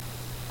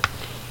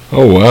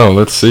Oh wow,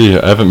 let's see.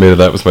 I haven't made a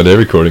That Was My Day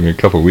recording in a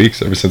couple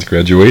weeks, ever since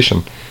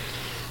graduation.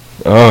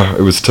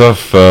 It was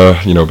tough,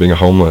 being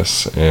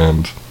homeless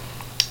and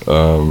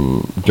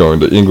going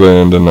to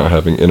England and not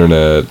having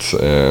internet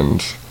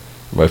and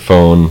my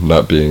phone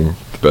not being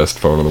the best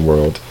phone in the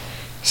world.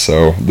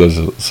 So those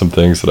are some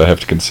things that I have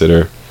to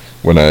consider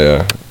when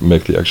I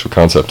make the actual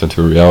concept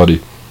into a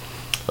reality.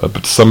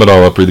 But to sum it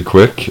all up really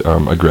quick,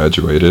 I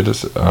graduated.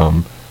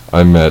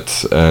 I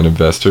met an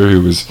investor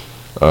who was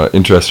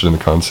interested in the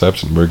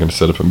concept, and we're going to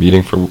set up a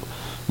meeting for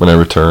when I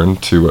return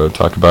to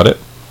talk about it.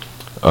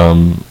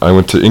 I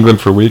went to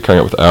England for a week, hung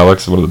out with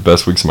Alex. One of the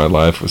best weeks of my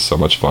life. It was so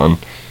much fun.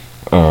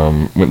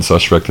 Went and saw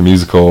Shrek the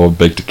Musical,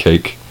 baked a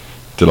cake,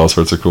 did all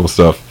sorts of cool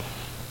stuff.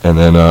 And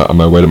then on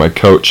my way to my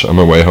coach, on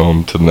my way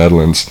home to the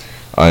Netherlands,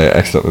 I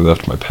accidentally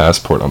left my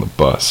passport on the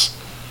bus.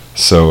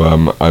 So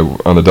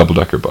on the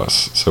double-decker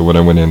bus. So when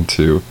I went in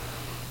to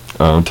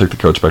take the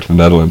coach back to the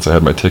Netherlands, I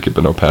had my ticket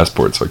but no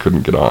passport, so I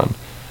couldn't get on.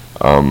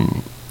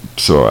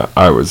 So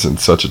I was in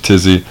such a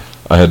tizzy.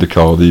 I had to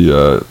call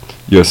the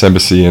U.S.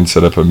 Embassy and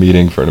set up a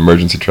meeting for an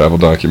emergency travel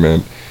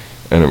document,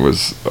 and it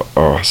was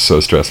so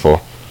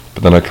stressful.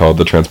 But then I called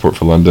the Transport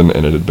for London,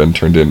 and it had been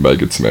turned in by a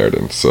Good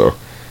Samaritan. So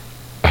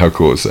how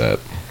cool is that?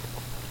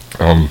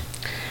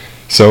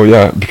 So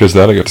yeah, because of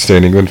that, I got to stay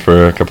in England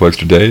for a couple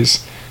extra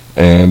days,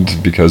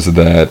 and because of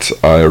that,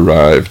 I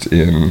arrived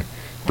in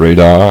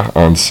Breda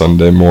on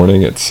Sunday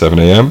morning at 7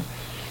 a.m.,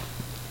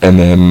 and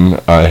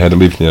then I had to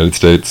leave the United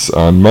States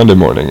on Monday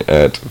morning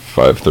at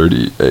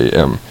 5:30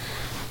 a.m.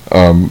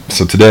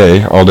 So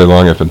today, all day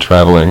long, I've been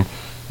traveling.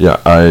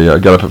 Yeah, I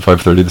got up at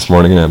 5:30 this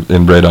morning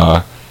in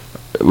Breda,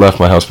 left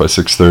my house by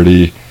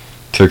 6:30,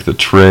 took the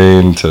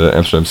train to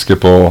Amsterdam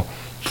Schiphol,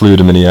 flew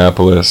to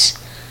Minneapolis.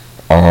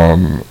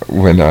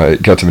 When I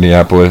got to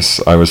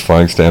Minneapolis, I was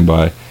flying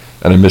standby,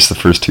 and I missed the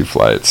first two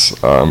flights.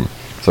 So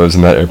I was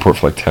in that airport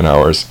for like 10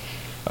 hours.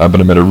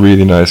 But I met a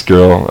really nice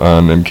girl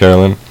named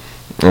Carolyn,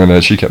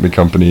 and she kept me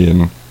company,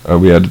 and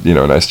we had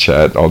a nice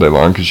chat all day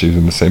long because she was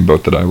in the same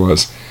boat that I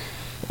was.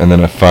 And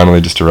then I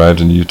finally just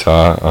arrived in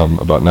Utah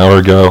about an hour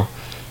ago.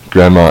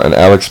 Grandma and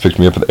Alex picked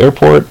me up at the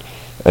airport,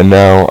 and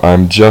now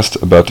I'm just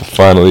about to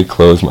finally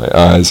close my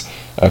eyes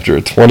after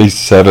a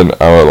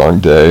 27-hour-long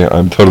day.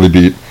 I'm totally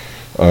beat,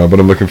 but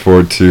I'm looking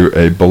forward to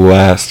a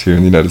blast here in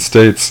the United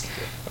States,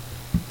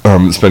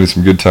 spending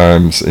some good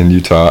times in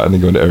Utah, and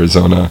then going to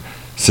Arizona,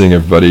 seeing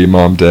everybody,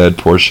 mom, dad,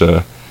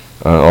 Portia,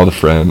 all the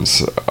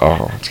friends.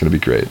 Oh, it's going to be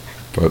great.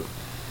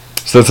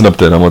 So that's an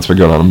update on what's been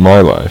going on in my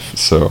life.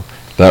 So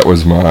that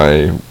was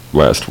my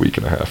last week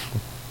and a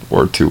half,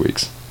 or 2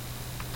 weeks.